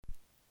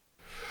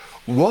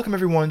Welcome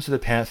everyone to the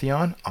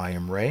Pantheon. I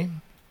am Ray.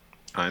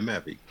 I'm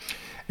Evie.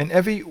 And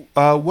Evie,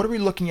 what are we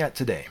looking at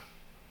today?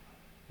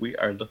 We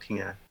are looking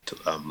at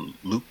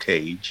Luke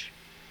Cage,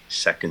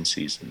 second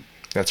season.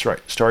 That's right,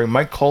 starring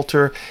Mike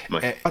Coulter,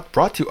 My, and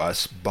brought to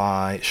us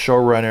by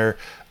showrunner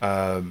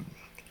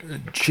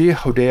Chia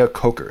Hodea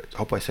Coker. I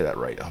hope I say that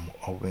right. I'm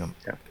hoping I'm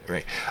yeah.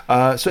 right.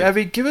 So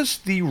Evie, give us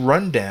the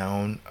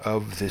rundown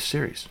of this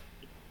series.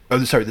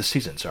 This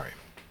season. Sorry.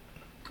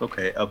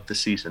 Okay, of the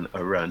season,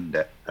 a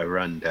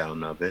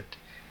rundown of it.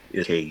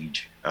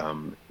 Cage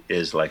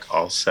is like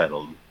all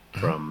settled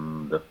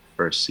from the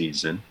first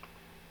season,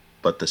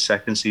 but the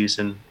second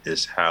season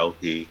is how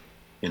he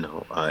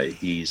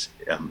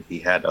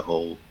had a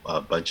whole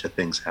bunch of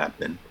things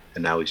happen,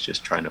 and now he's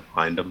just trying to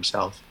find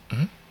himself.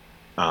 Mhm.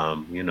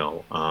 Um, you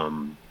know,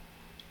 um,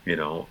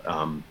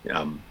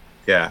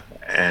 yeah,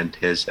 and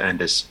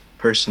his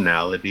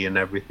personality and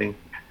everything.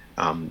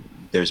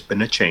 There's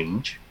been a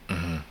change.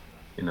 Mm-hmm.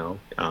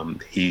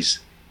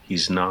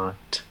 He's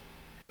not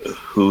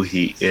who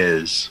he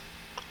is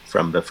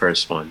from the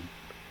first one,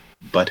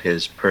 but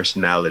his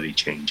personality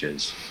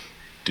changes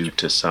due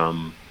to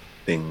some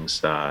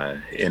things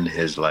in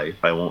his life.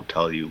 I won't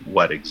tell you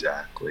what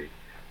exactly,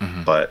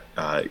 Mm-hmm. but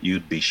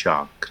you'd be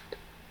shocked.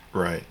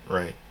 Right.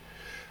 Right.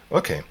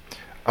 Okay.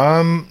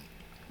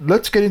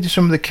 Let's get into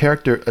some of the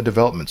character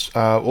developments.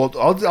 I'll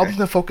just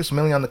gonna focus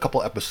mainly on a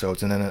couple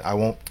episodes, and then I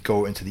won't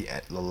go into the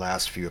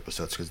last few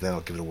episodes because then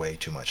I'll give it away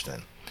too much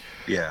then.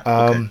 Yeah.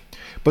 Okay.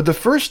 But the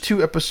first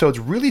two episodes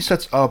really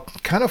sets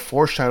up, kind of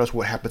foreshadows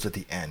what happens at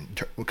the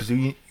end, because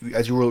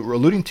as you were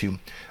alluding to,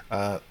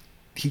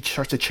 he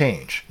starts to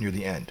change near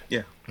the end.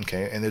 Yeah.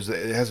 Okay, and it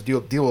has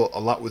to deal a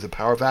lot with the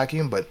power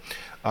vacuum, but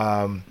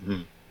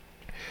Mhm.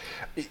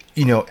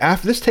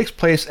 After this takes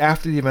place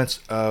after the events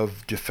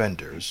of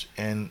Defenders,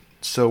 and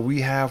so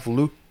we have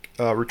Luke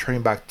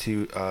returning back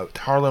to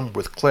Harlem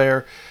with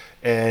Claire,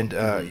 and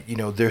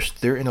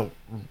they're in a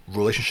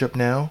relationship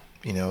now.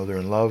 They're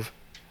in love,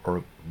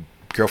 or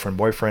girlfriend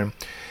boyfriend,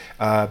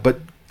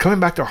 but coming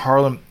back to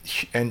Harlem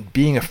and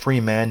being a free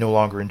man, no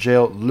longer in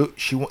jail.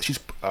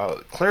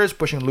 Claire is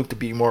pushing Luke to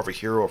be more of a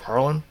hero of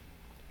Harlem,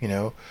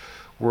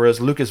 whereas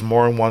Luke is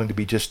more wanting to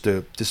be just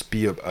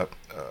be a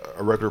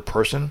regular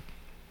person.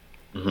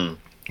 Mhm.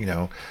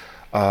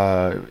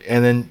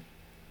 And then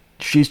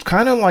she's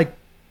kind of like,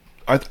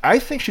 I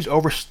think she's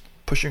over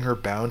pushing her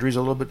boundaries a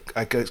little bit,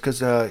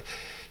 because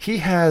he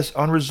has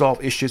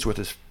unresolved issues with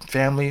his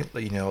family.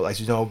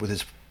 As you know, with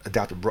his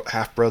adopted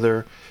half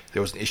brother,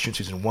 there was an issue in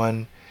season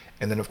one,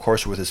 and then of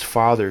course with his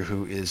father,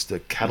 who is the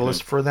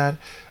catalyst for that.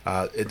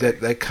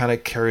 That kind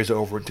of carries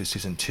over into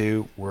season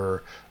two,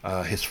 where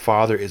his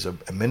father is a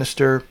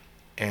minister,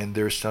 and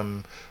there's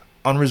some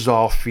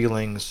unresolved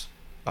feelings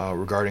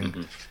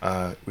regarding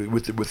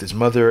with his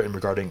mother, and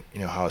regarding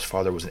how his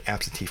father was an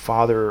absentee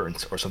father,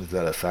 or something to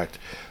that effect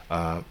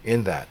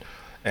in that.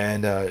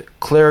 And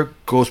Claire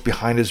goes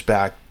behind his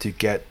back to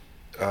get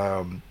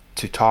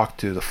to talk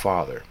to the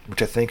father,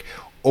 which I think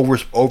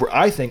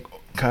I think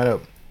kind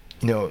of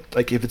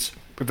like if it's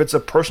a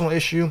personal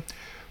issue,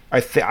 I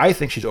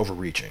think she's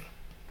overreaching.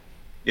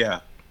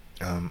 Yeah.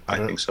 I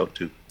think so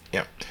too.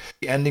 Yeah.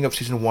 The ending of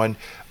season one,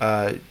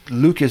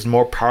 Luke is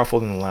more powerful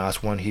than the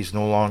last one. He's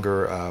no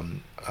longer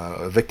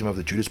a victim of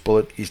the Judas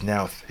bullet.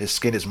 His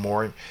skin is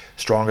more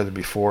stronger than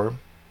before.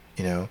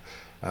 He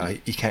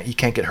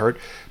can't get hurt.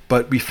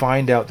 But we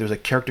find out there's a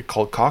character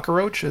called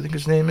Cockroach, I think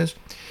his name is.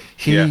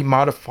 He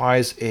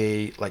modifies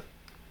a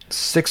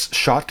 6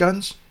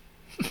 shotguns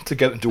to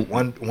get into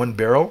one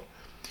barrel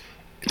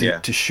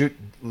to shoot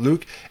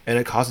Luke, and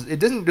it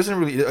doesn't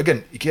really,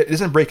 again, it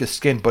doesn't break his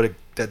skin, but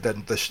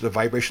the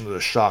vibration of the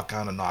shot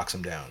kind of knocks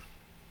him down.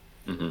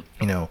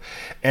 Mm-hmm.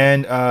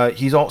 And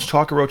he's also,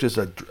 Cockroach is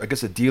I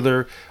guess a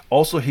dealer.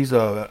 Also,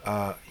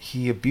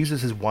 he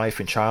abuses his wife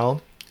and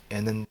child,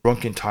 and then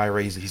drunken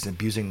tirades. He's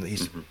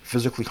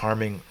physically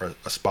harming, or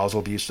a spousal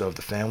abuse of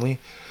the family.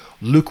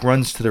 Luke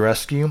runs to the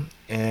rescue,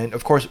 and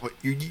of course,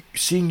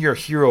 seeing your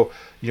hero,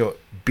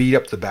 beat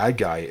up the bad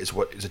guy is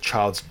a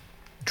child's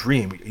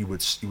dream. You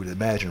would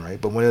imagine, right?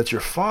 But when it's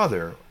your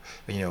father,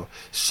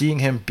 seeing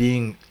him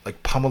being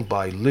pummeled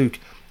by Luke,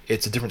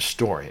 it's a different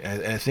story.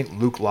 And I think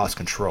Luke lost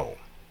control.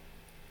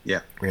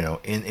 Yeah.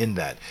 In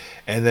that,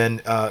 and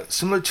then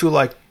similar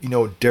to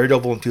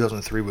Daredevil in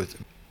 2003 with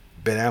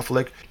Ben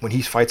Affleck, when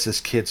he fights this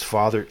kid's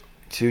father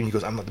too, and he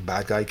goes, "I'm not the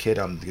bad guy, kid.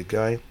 I'm the good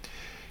guy,"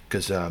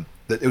 because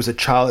it was a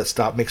child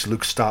that makes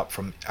Luke stop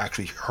from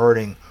actually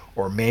hurting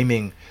or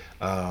maiming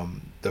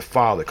the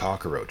father,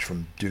 Cockroach,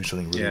 from doing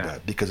something really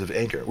bad because of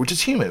anger, which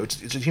is human.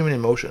 It's a human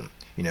emotion.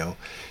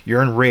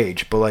 You're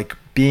enraged, but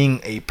being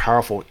a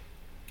powerful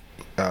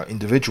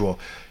individual,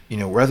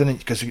 rather than,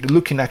 because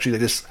Luke can actually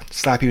just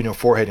slap you in your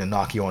forehead and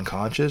knock you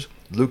unconscious.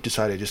 Luke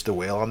decided just to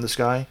wail on this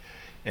guy,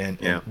 and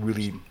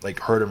really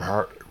hurt him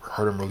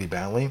really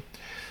badly.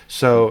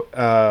 So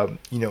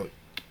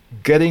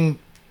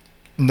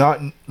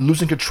not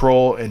losing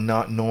control and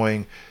not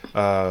knowing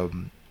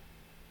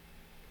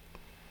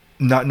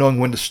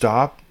when to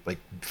stop,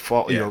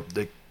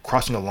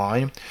 crossing a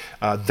line.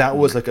 That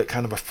was like a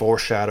kind of a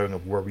foreshadowing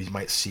of where we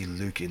might see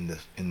Luke in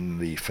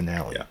the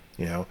finale. Yeah.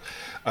 You know,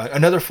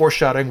 another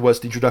foreshadowing was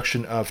the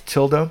introduction of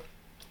Tilda.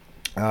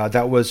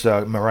 That was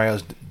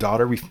Mariah's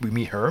daughter. We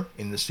meet her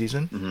in this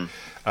season.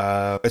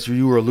 As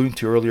you were alluding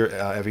to earlier,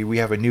 Evie, we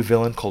have a new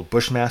villain called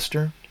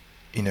Bushmaster.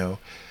 You know,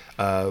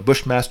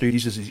 Bushmaster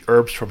uses these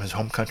herbs from his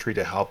home country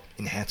to help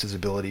enhance his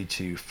ability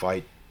to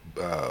fight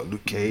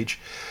Luke Cage.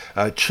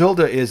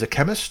 Tilda is a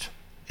chemist,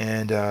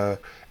 and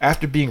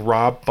after being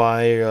robbed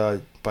by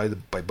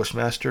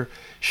Bushmaster,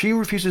 she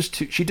refuses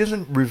to. She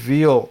doesn't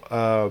reveal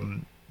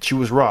she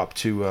was robbed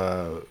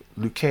to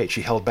Luke Cage.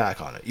 She held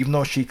back on it, even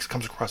though she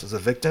comes across as a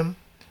victim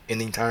in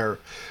the entire.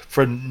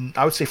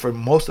 I would say for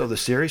most of the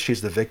series,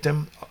 she's the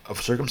victim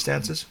of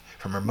circumstances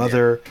from her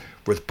mother,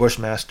 with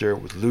Bushmaster,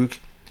 with Luke.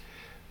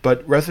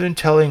 But rather than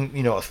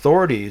telling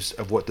authorities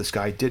of what this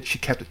guy did, she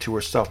kept it to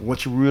herself.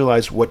 Once you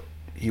realize what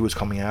he was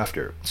coming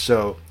after,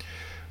 so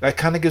that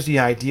kind of gives the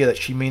idea that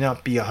she may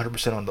not be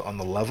 100% on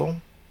the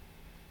level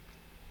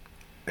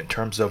in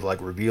terms of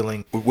like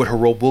revealing what her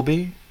role will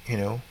be.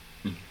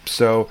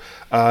 So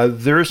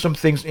there are some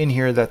things in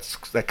here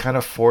that kind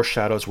of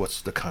foreshadows what's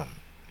to come.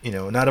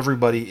 Not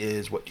everybody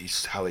is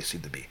how they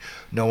seem to be.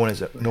 No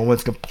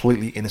one's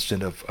completely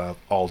innocent of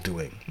all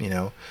doing.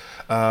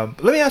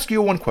 Let me ask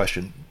you one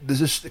question.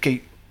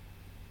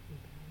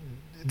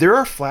 There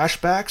are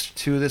flashbacks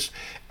to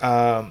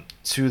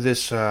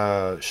this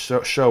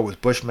show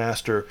with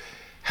Bushmaster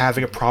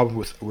having a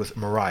problem with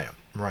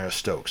Mariah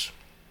Stokes.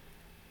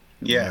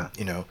 Yeah.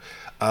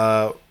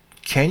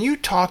 Can you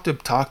talk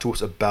to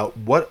us about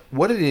what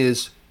it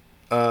is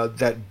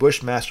that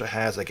Bushmaster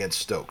has against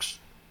Stokes?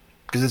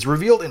 Because it's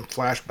revealed in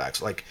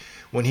flashbacks, like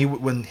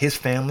when his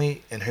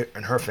family and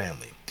her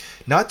family,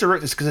 not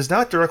direct, because it's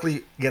not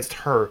directly against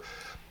her,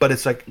 but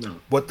it's like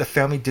what the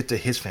family did to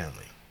his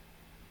family.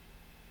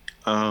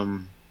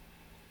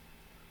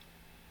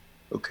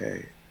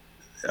 Okay.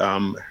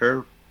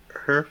 Her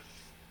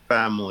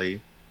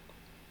family.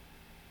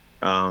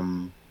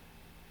 I'm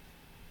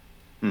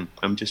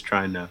just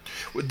trying to.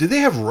 Did they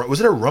have?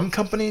 Was it a rum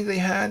company they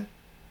had?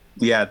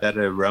 Yeah, that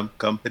a rum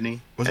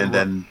company,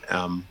 and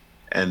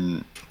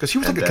because he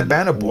was like a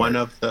cabana boy. One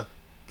of the.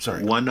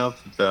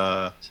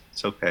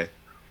 It's okay.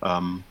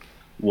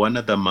 One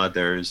of the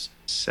mothers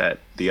set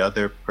the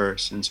other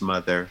person's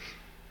mother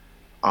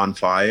on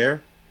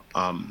fire,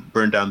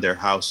 burned down their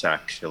house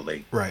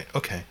actually. Right.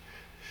 Okay.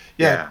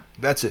 Yeah.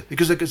 That's it.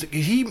 Because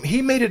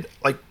he made it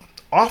like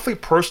awfully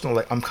personal.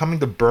 Like, I'm coming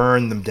to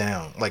burn them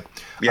down. Like,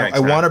 I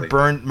want to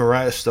burn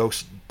Mariah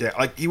Stokes down.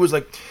 Like,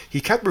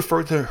 he kept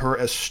referring to her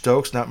as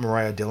Stokes, not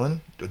Mariah Dillard.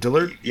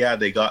 Yeah,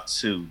 they got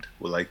sued.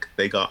 Well, like,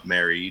 they got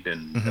married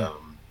and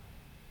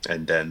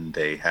then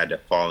they had a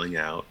falling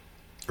out.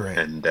 Right.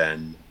 And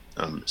then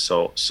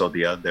so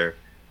the other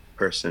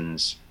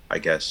person's, I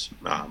guess,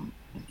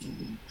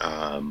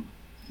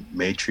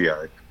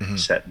 matriarch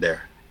set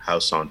their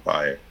house on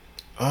fire.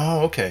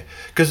 Oh, okay.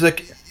 Because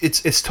like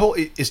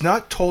it's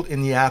not told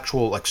in the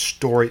actual like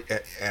story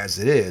as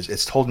it is.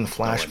 It's told in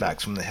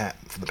flashbacks from the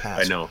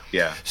past. I know.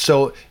 Yeah.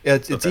 So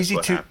it's easy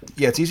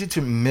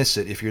to miss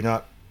it if you're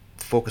not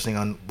focusing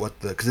on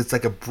because it's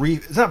like a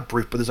brief. It's not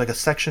brief, but there's like a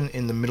section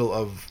in the middle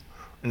of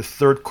the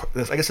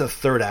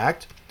third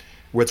act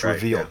where it's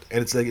revealed,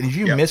 and it's like if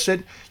you miss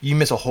it, you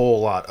miss a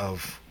whole lot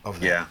of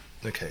that. Yeah.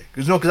 Okay.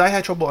 Because I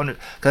had trouble because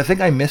I think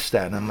I missed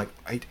that, and I'm like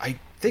I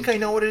think I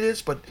know what it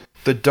is, but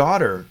the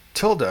daughter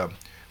Tilda,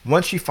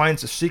 once she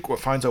finds the secret,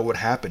 finds out what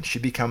happened, she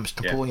becomes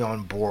completely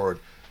on board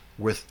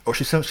with, or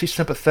she's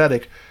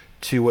sympathetic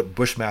to what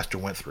Bushmaster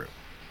went through.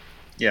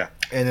 Yeah.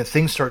 And then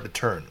things start to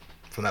turn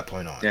from that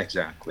point on. Yeah,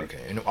 exactly.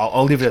 Okay, and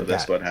I'll leave it at that.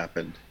 That's what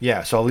happened.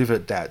 Yeah, so I'll leave it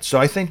at that. So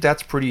I think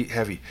that's pretty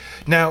heavy.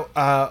 Now,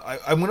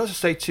 I'm going to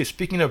say too,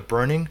 speaking of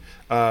burning,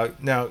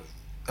 Mariah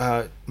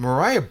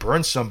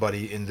burns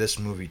somebody in this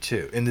movie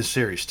too, in this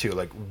series too,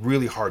 like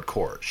really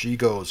hardcore. She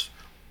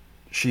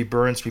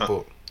burns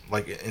people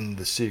like in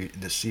this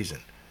season.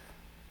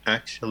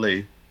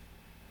 Actually,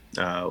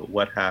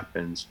 what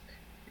happens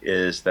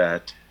is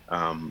that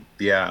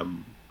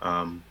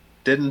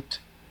didn't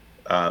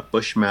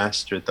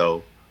Bushmaster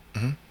though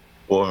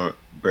or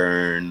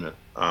burn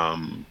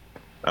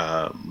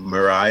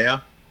Mariah?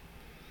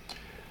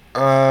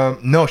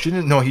 No, she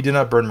didn't. No, he did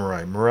not burn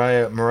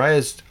Mariah.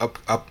 Mariah's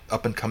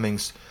up and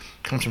comings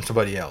comes from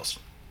somebody else.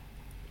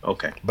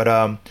 Okay. But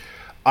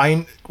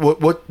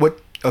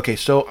okay,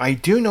 so I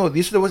do know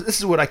this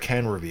is what I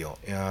can reveal.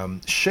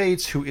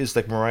 Shades, who is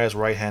like Mariah's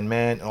right hand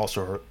man, and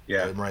also her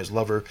Mariah's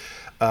lover,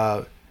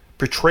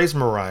 portrays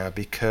Mariah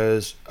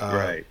because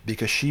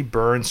she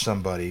burned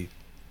somebody.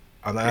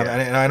 And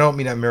I don't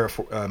mean that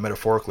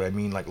metaphorically. I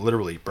mean like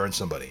literally burn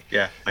somebody.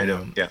 Yeah, I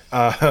know.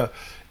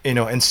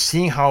 And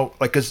seeing how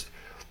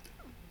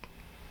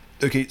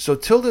so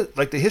Tilda,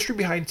 like the history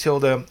behind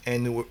Tilda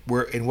and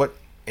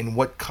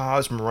what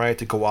caused Mariah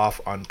to go off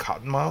on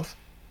Cottonmouth,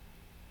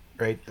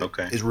 right?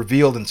 Okay. Is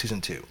revealed in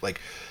season 2.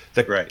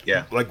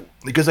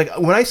 Because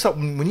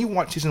when you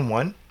watch season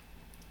 1,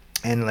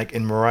 and like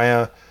in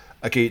Mariah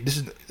Okay,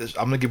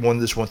 I'm gonna give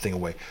this one thing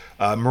away.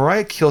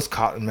 Mariah kills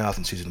Cottonmouth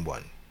in season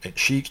 1. And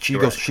she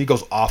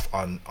goes off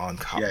on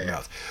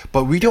Cottonmouth,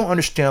 but we don't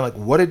understand like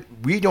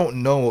we don't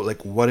know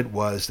like what it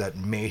was that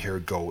made her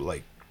go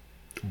like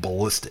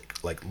ballistic,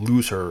 like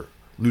lose her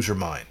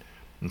mind.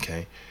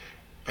 Okay,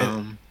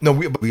 no,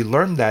 we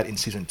learned that in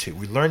season 2.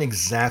 We learned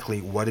exactly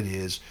what it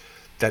is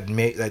that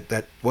made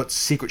that what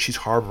secret she's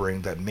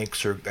harboring that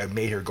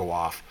made her go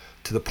off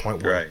to the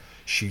point where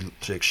she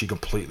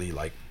completely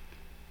like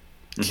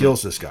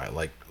kills this guy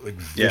like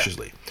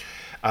viciously.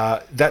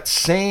 That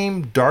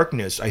same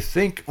darkness, I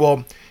think,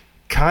 well,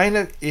 kind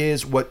of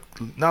is what,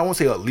 not I won't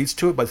say that leads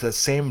to it, but it's that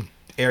same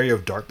area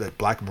of dark that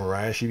Black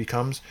Mariah she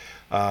becomes,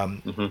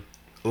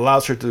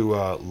 allows her to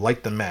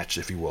light the match,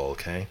 if you will,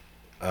 okay?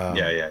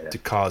 To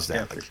cause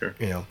that, for sure.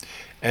 You know.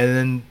 And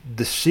then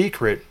the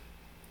secret,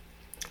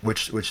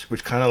 which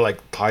kind of like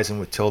ties in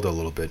with Tilda a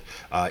little bit,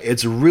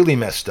 it's really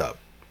messed up.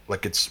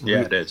 Like it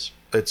is.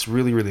 It's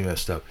really, really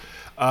messed up.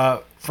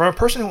 From a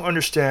person who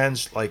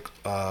understands, like,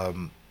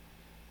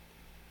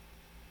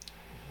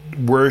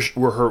 where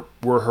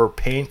her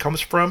pain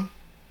comes from,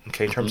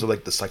 okay, in terms of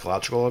like the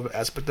psychological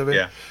aspect of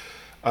it.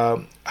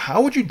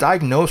 How would you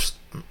diagnose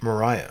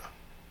Mariah?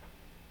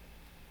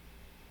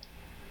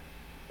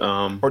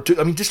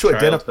 Just to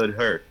identify. Childhood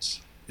hurts.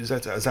 Is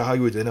that how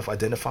you would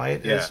identify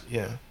it? Her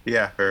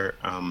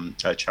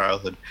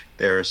childhood.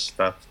 There's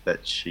stuff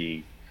that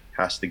she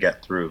has to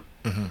get through,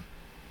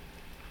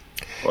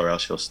 or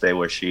else she'll stay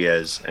where she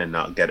is and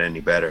not get any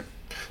better.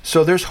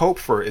 So there's hope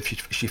for her if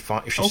she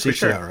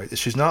seeks it out, right?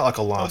 She's not like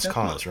a lost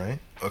cause, right?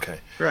 Okay.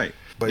 Right.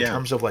 But in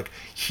terms of like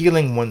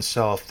healing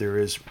oneself,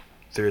 there's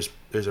a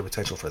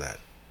potential for that.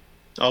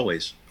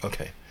 Always.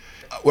 Okay.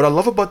 What I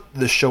love about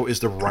the show is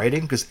the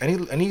writing, because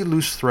any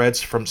loose threads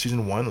from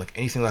season 1, like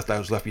anything that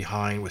was left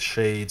behind with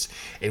Shades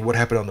and what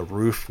happened on the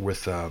roof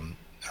with I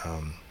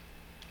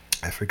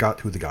forgot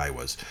who the guy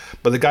was,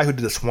 but the guy who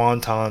did the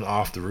swanton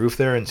off the roof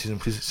there in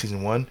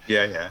season 1.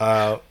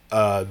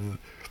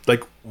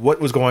 Like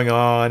what was going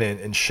on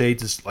and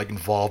Shades' like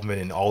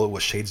involvement and all it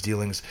was Shades'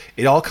 dealings,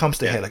 it all comes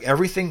to head. Like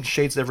everything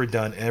Shades ever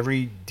done,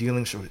 every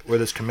dealings,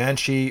 whether it's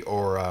Comanche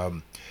or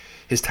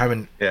his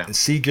time in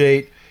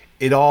Seagate,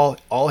 it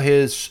all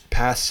his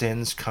past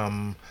sins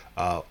comes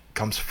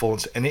full,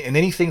 and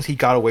any things he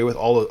got away with,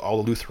 all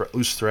the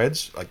loose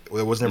threads, like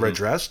it was never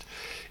addressed.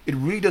 It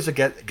really doesn't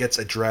gets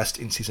addressed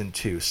in season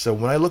 2. So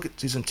when I look at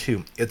season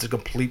 2, it's a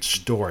complete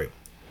story.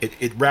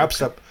 It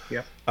wraps up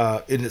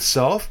in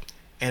itself.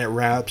 And it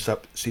wraps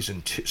up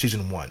season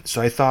 1.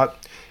 So I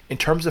thought, in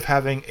terms of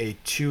having a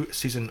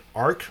 2-season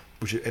arc,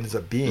 which it ends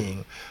up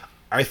being,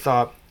 I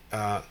thought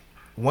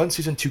once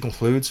season 2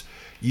 concludes,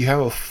 you have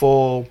a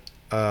full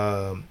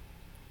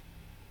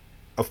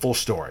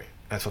story.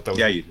 I thought that was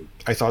you do.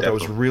 I thought that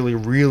was really,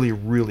 really,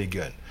 really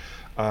good.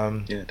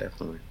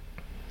 Definitely.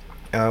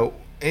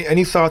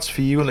 Any thoughts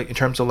for you, like in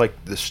terms of like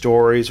the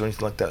stories or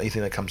anything like that?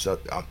 Anything that comes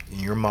up in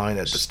your mind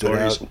that stood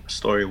out?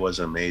 Story was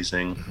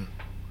amazing.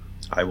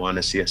 I want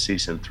to see a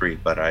season 3,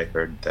 but I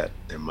heard that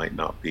there might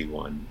not be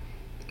one.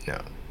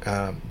 No.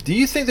 Do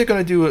you think they're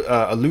going to do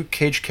a Luke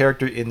Cage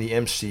character in the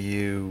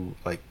MCU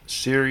like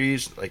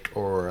series, like,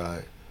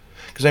 or?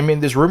 Because I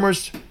mean, there's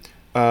rumors.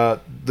 The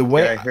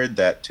way I heard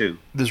that too.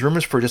 There's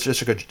rumors for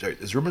Jessica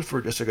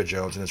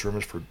Jones, and there's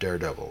rumors for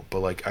Daredevil, but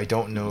like I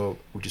don't know.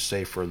 Would you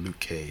say for Luke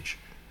Cage?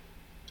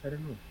 I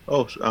don't know.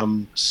 Oh,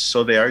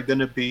 so they are going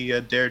to be a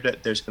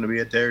Daredevil. There's going to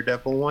be a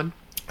Daredevil one.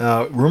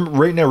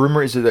 Right now,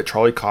 rumor is that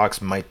Charlie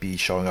Cox might be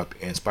showing up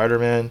in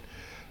Spider-Man.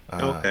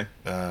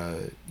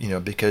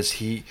 Because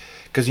he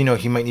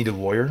might need a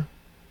lawyer,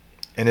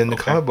 and in the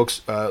comic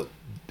books,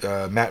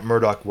 Matt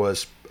Murdock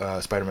was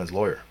Spider-Man's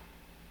lawyer.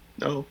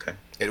 Oh, okay.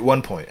 At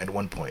one point.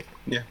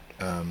 Yeah.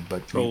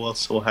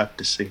 We'll have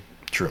to see.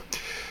 True.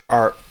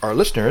 Our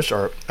listeners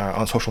are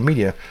on social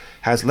media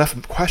has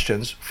left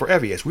questions for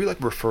Evie, as we like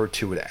to refer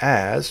to it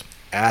as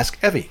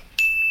Ask Evie.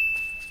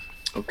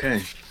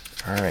 Okay.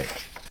 All right.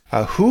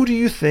 Who do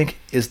you think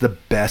is the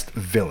best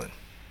villain?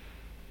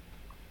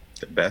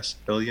 The best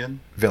villain?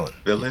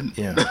 Villain?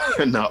 Yeah.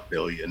 Not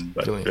billion,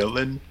 but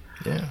villain.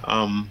 Yeah.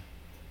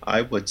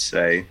 I would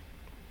say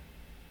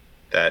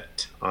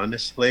that,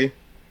 honestly,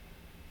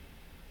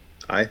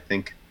 I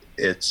think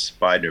it's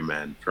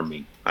Spider-Man for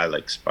me. I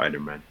like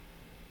Spider-Man.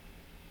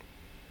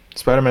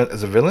 Spider-Man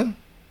as a villain?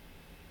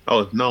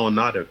 Oh, no,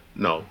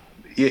 no.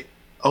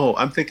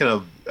 I'm thinking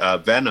of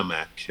Venom,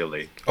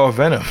 actually. Oh,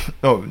 Venom.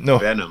 No.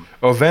 Venom.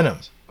 Oh, Venom.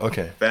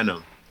 Okay.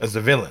 Venom. As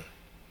the villain.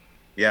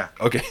 Yeah.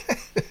 Okay.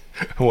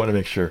 I want to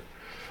make sure.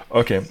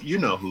 Okay. You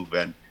know who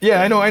Venom.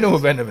 Yeah, I know who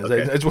Venom is.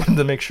 Okay. I just wanted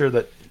to make sure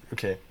that.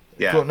 Okay.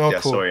 Yeah. Cool. No, yeah.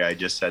 cool. Sorry, I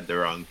just said the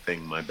wrong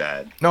thing. My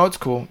bad. No, it's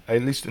cool.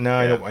 At least now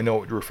I know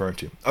what you're referring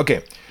to.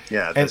 Okay.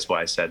 Yeah, that's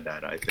why I said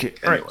that. I think. Okay.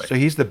 Anyway. All right. So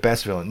he's the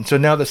best villain. So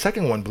now the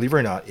second one, believe it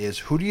or not, is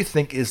who do you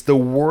think is the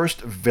worst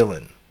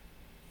villain?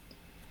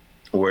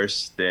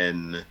 Worse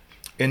than.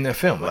 In the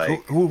film,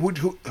 like who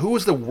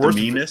was the worst?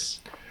 The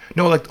meanest.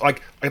 No,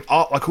 like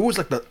who was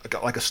like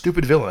a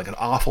stupid villain, like an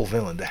awful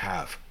villain to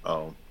have?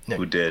 Oh, yeah.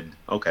 Who did?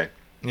 Okay.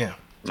 Yeah.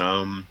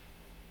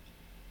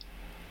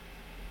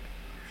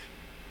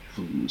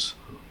 Who's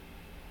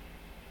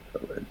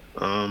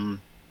villain?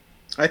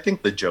 I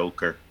think the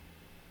Joker.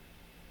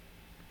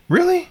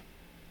 Really?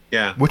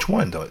 Yeah. Which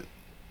one though?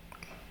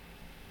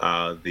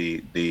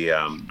 The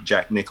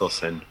Jack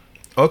Nicholson.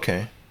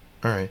 Okay.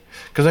 All right.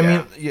 Because I Yeah.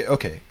 mean, yeah.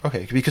 Okay.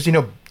 Because you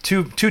know,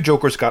 two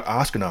Jokers got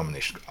Oscar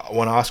nominations,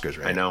 won Oscars,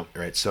 right? I know.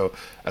 Right. So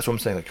that's what I'm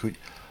saying.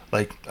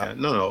 Like,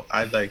 No,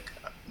 I like.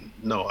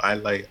 No, I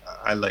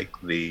like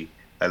the.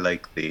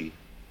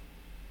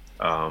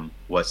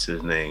 What's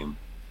his name?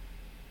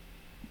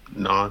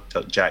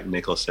 Not Jack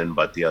Nicholson,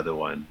 but the other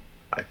one.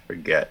 I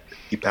forget.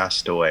 He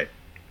passed away.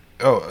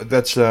 oh,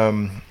 that's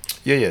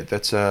yeah.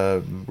 That's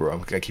I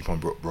keep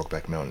on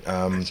Brokeback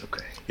Mountain. It's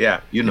okay.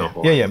 Yeah, you know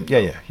who. Yeah.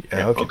 Yeah,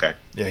 Okay. okay.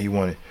 Yeah, he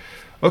won it.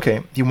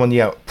 Okay, he won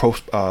the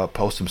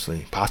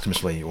posthumously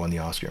he won the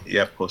Oscar.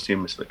 Yeah,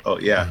 posthumously. Oh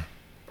yeah,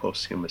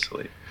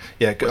 posthumously.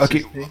 Yeah. What's Okay.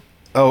 his name?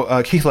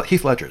 Oh,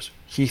 Heath Ledger's.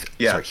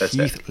 Yeah, that's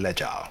Heath it.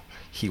 Ledger.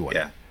 He won.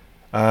 Yeah.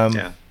 Um,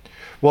 Yeah.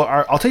 Well,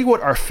 I'll tell you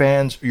what our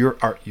fans, your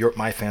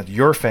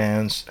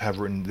fans have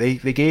written. They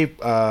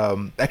gave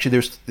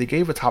actually they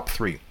gave a top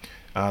three.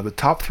 The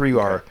top three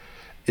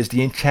is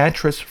the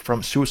Enchantress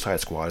from Suicide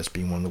Squad as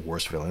being one of the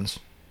worst villains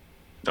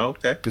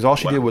Okay. because all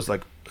she Wow. did was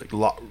like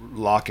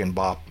lock and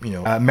bop, you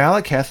know.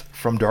 Malekith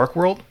from Dark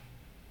World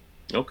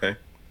Okay.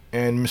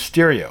 and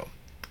Mysterio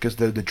because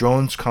the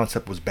drones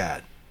concept was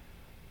bad.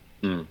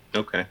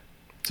 Okay.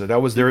 So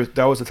that was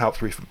the top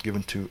three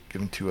given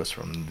to us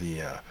from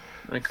the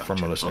I got from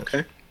you. our listeners.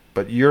 Okay.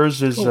 But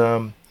yours is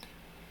Cool.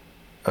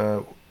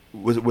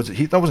 was it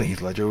Heath? That wasn't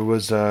Heath Ledger. It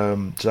was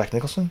Jack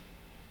Nicholson.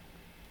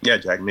 Yeah,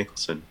 Jack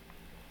Nicholson.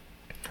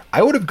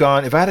 I would have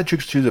gone if I had to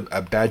choose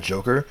a bad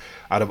Joker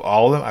out of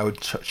all of them. I would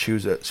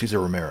choose Cesar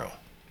Romero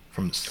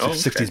from okay.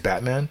 '60s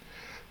Batman.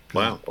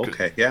 Wow.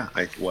 Okay. Yeah.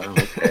 Wow.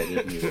 Okay. I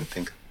didn't even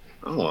think.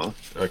 Oh well.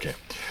 Okay.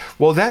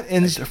 Well, that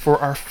ends for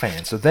our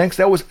fans. So thanks.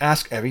 That was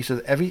Ask Evie.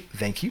 So Evie,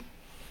 thank you,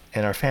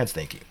 and our fans,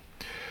 thank you.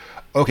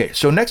 Okay.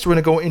 So next we're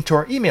gonna go into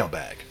our email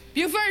bag.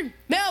 Buford,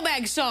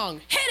 mailbag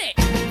song. Hit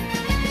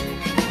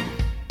it!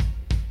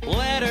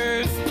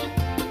 Letters.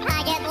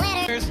 I get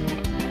letters.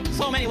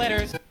 So many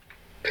letters.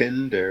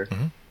 Pinder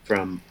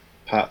from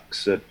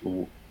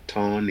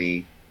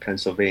Puxatawney,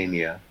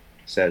 Pennsylvania,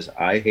 says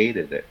I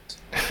hated it.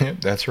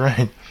 That's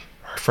right.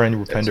 Our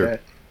friend That's Rupender. right.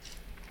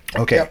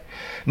 Okay. Yep.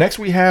 Next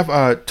we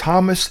have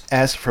Thomas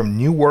S. from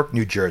Newark,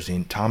 New Jersey.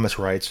 And Thomas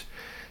writes,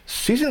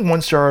 Season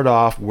 1 started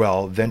off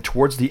well, then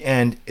towards the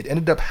end, it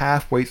ended up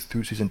halfway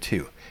through Season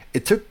 2.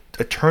 It took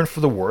a turn for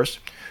the worse,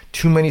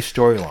 too many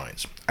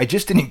storylines. I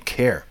just didn't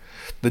care.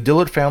 The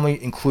Dillard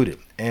family included,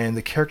 and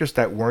the characters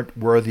that weren't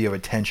worthy of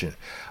attention.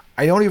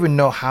 I don't even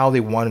know how they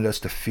wanted us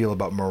to feel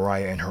about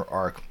Mariah and her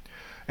arc.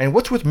 And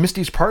what's with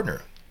Misty's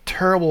partner?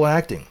 Terrible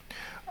acting.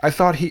 I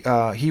thought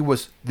he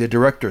was the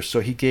director,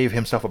 so he gave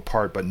himself a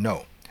part, but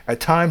no. At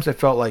times, I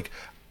felt like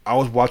I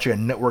was watching a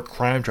network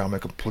crime drama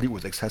complete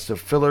with excessive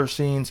filler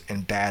scenes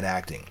and bad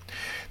acting.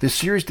 The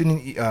series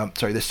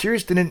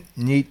didn't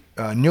need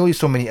nearly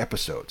so many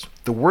episodes.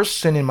 The worst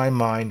sin in my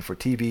mind for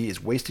TV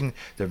is wasting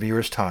the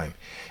viewer's time.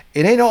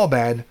 It ain't all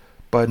bad,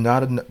 but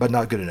not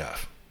good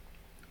enough.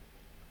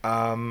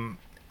 I'm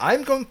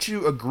going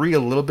to agree a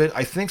little bit.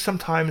 I think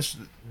sometimes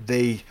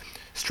they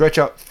stretch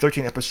out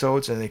 13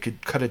 episodes and they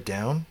could cut it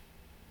down.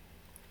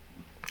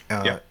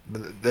 Yeah.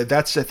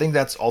 I think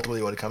that's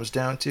ultimately what it comes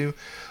down to.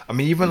 I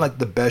mean, even like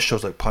the best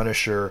shows like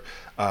Punisher,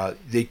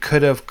 they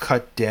could have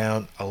cut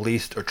down at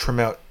least or trim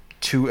out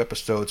 2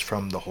 episodes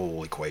from the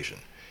whole equation,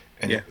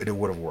 and it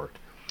would have worked.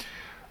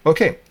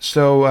 Okay,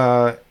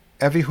 so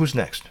Evie, who's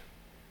next?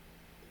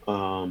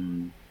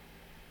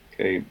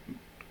 Okay.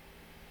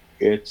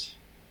 It's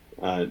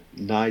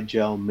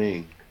Nigel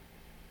Ming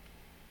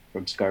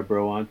from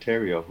Scarborough,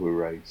 Ontario, who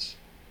writes,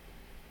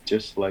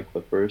 just like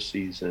the first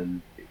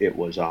season, it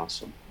was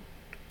awesome.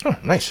 Oh,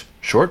 nice.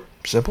 Short,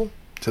 simple,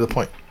 to the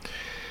point.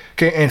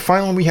 Okay, and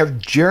finally we have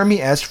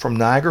Jeremy S. from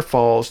Niagara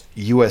Falls,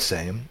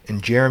 USA.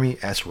 And Jeremy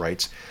S.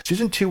 writes,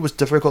 Season 2 was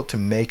difficult to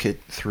make it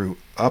through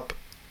up.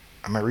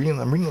 I'm reading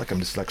like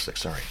I'm dyslexic,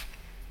 sorry.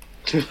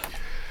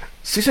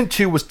 Season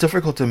 2 was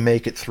difficult to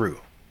make it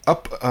through,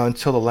 up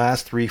until the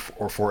last 3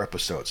 or 4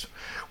 episodes,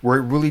 where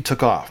it really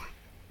took off.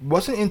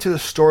 Wasn't into the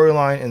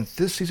storyline, and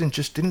this season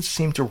just didn't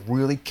seem to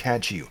really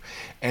catch you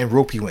and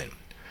rope you in.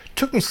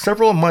 Took me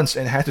several months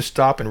and had to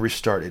stop and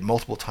restart it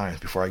multiple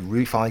times before I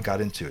really finally got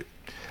into it.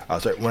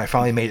 When I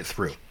finally made it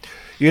through.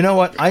 You know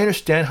what? I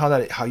understand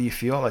how you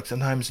feel. Like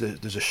sometimes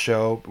there's a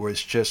show where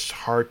it's just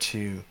hard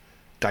to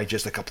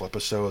digest a couple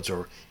episodes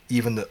or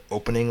even the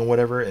opening or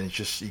whatever, and it's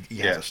just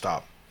you have to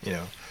stop. You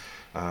know,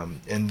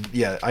 and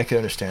yeah, I can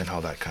understand how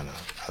that kind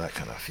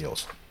of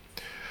feels.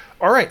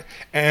 All right,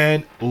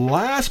 and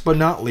last but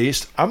not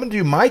least, I'm going to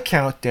do my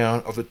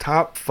countdown of the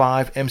top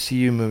 5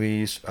 MCU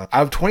movies. Out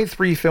of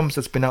 23 films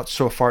that's been out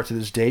so far to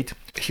this date,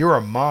 here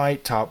are my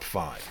top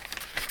 5.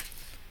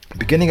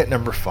 Beginning at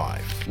number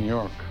 5. New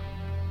York.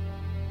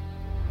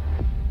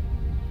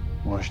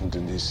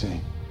 Washington,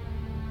 D.C.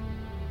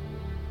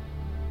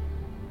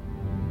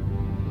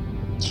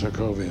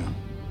 Sokovia.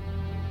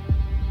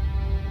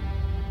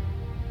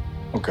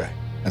 Okay,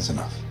 that's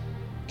enough.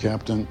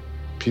 Captain,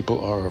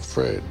 people are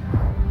afraid.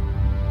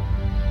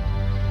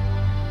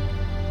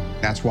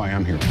 That's why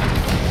I'm here.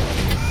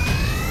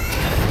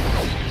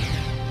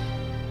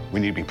 We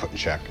need to be put in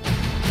check.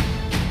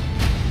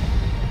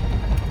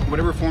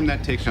 Whatever form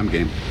that takes, I'm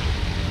game.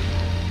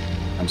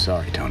 I'm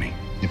sorry, Tony.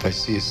 If I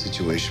see a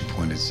situation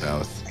pointed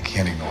south, I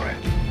can't ignore it.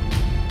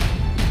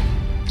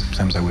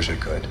 Sometimes I wish I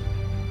could.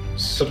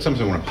 Sometimes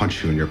I want to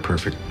punch you in your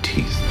perfect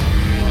teeth.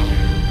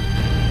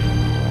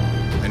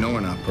 I know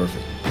we're not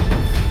perfect.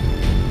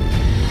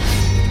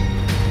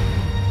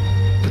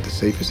 But the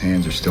safest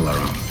hands are still our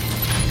own.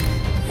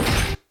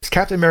 It's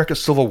Captain America: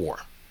 Civil War.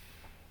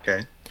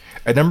 Okay.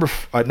 At number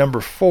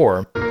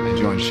 4, I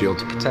joined S.H.I.E.L.D.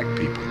 to protect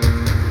people.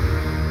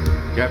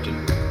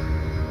 Captain,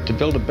 to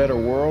build a better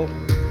world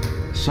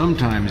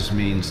sometimes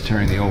means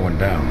tearing the old one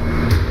down.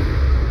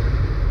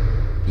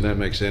 And that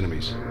makes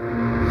enemies.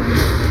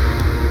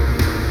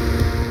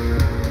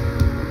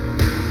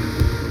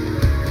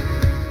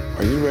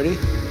 Are you ready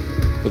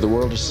for the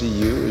world to see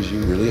you as you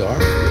really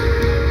are?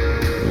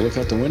 You look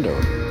out the window.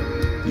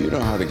 You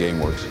know how the game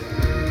works.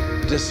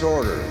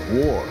 Disorder,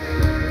 war.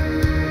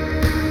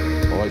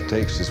 All it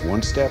takes is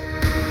one step.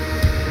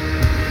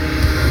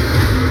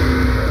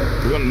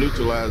 We're gonna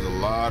neutralize a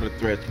lot of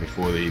threats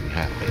before they even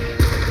happen.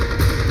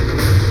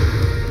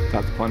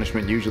 Thought the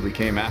punishment usually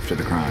came after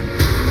the crime.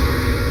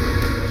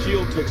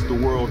 S.H.I.E.L.D. takes the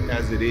world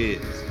as it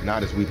is,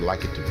 not as we'd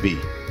like it to be.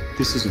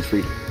 This isn't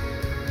freedom.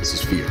 This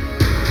is fear.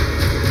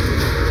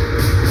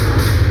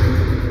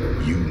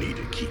 You need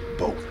to keep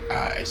both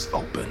eyes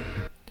open.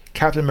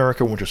 Captain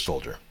America: Winter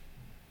Soldier.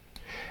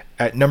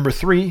 At number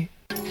 3,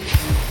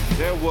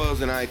 There was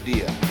an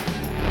idea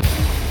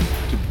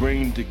to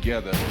bring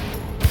together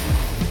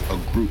a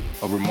group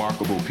of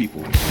remarkable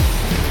people.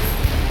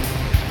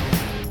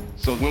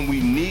 So when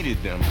we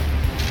needed them,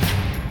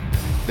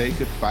 they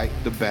could fight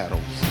the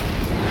battles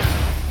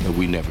that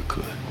we never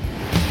could.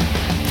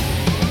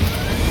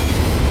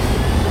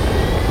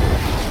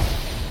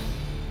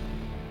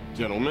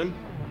 Gentlemen,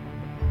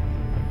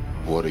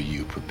 what are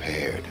you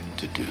prepared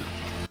to do?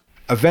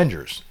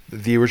 Avengers,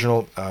 the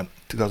original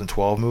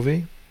 2012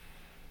 movie.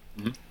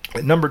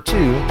 At number 2,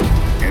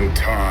 In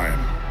time,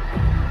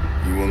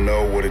 you will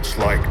know what it's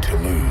like to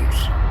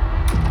lose.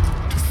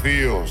 To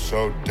feel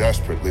so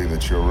desperately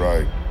that you're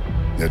right,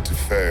 yet to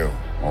fail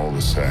all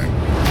the same.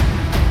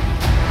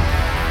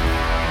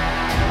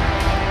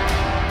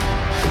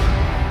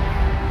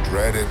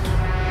 Dread it.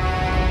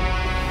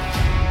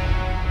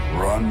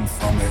 Run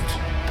from it.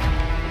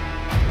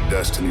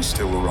 Destiny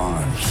still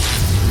arrives.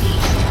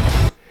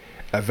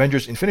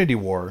 Avengers: Infinity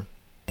War.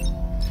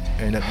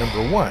 And at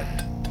number 1,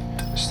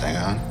 This thing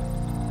on?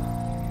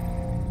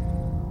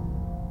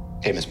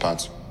 Hey, Miss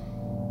Potts.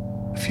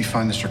 If you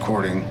find this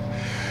recording,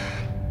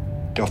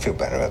 don't feel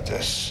bad about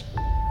this.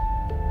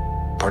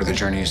 Part of the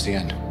journey is the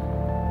end.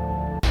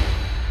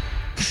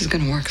 This is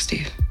gonna work,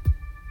 Steve.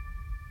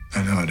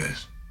 I know it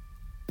is.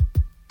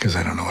 Because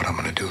I don't know what I'm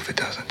gonna do if it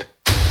doesn't.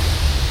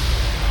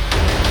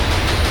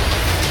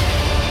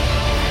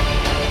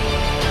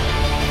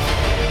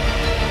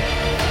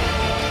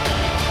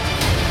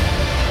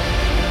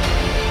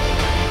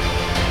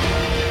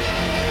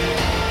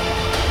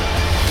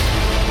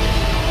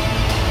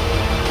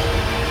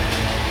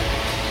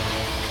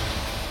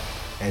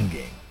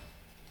 Endgame.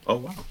 Oh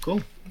wow,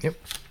 cool. Yep.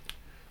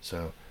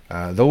 So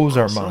those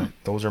are Awesome.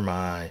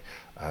 my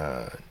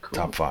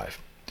top 5.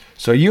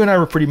 So you and I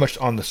were pretty much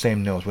on the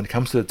same notes when it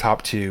comes to the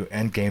top 2.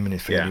 Endgame and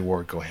Infinity Yeah.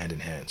 War go hand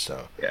in hand.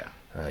 So Yeah.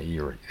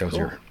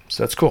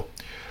 so that's cool.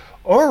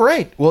 All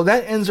right. Well,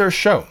 that ends our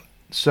show.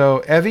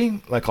 So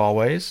Evie, like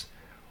always,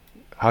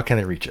 how can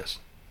they reach us?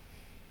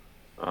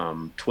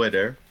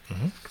 Twitter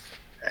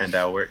and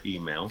our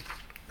email.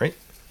 Right.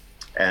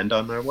 And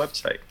on our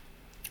website.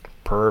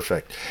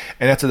 Perfect.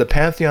 And that's at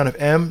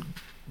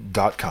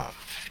thepantheonofm.com.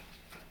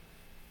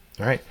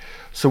 All right.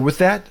 So with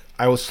that,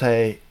 I will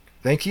say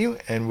thank you,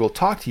 and we'll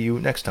talk to you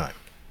next time.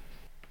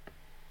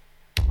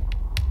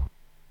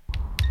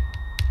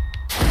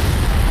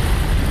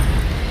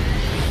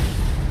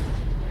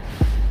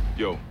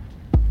 Yo,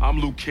 I'm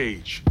Luke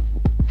Cage.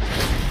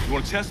 You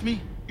wanna test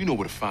me? You know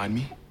where to find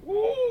me.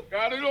 Woo,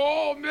 got it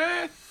all,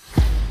 man.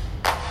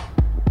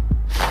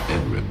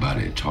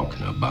 Everybody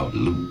talking about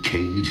Luke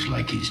Cage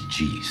like he's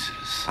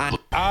Jesus.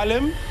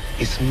 Alim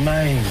is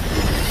mine.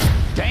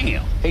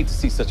 Damn. Hate to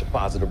see such a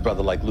positive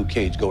brother like Luke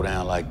Cage go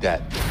down like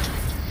that.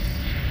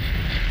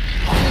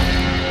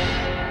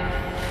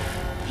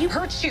 He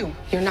hurts you.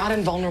 You're not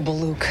invulnerable,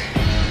 Luke.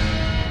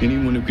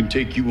 Anyone who can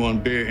take you on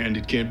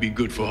barehanded can't be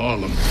good for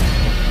Harlem.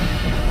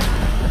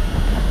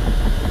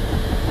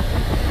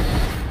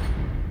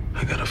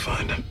 I gotta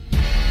find him.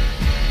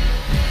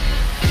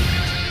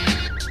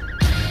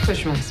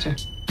 Pushmaster.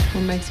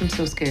 What makes him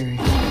so scary?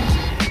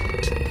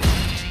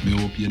 We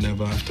hope you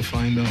never have to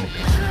find out.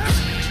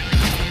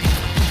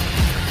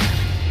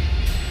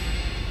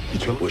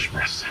 It's your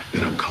Bushmaster,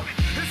 then I'm coming.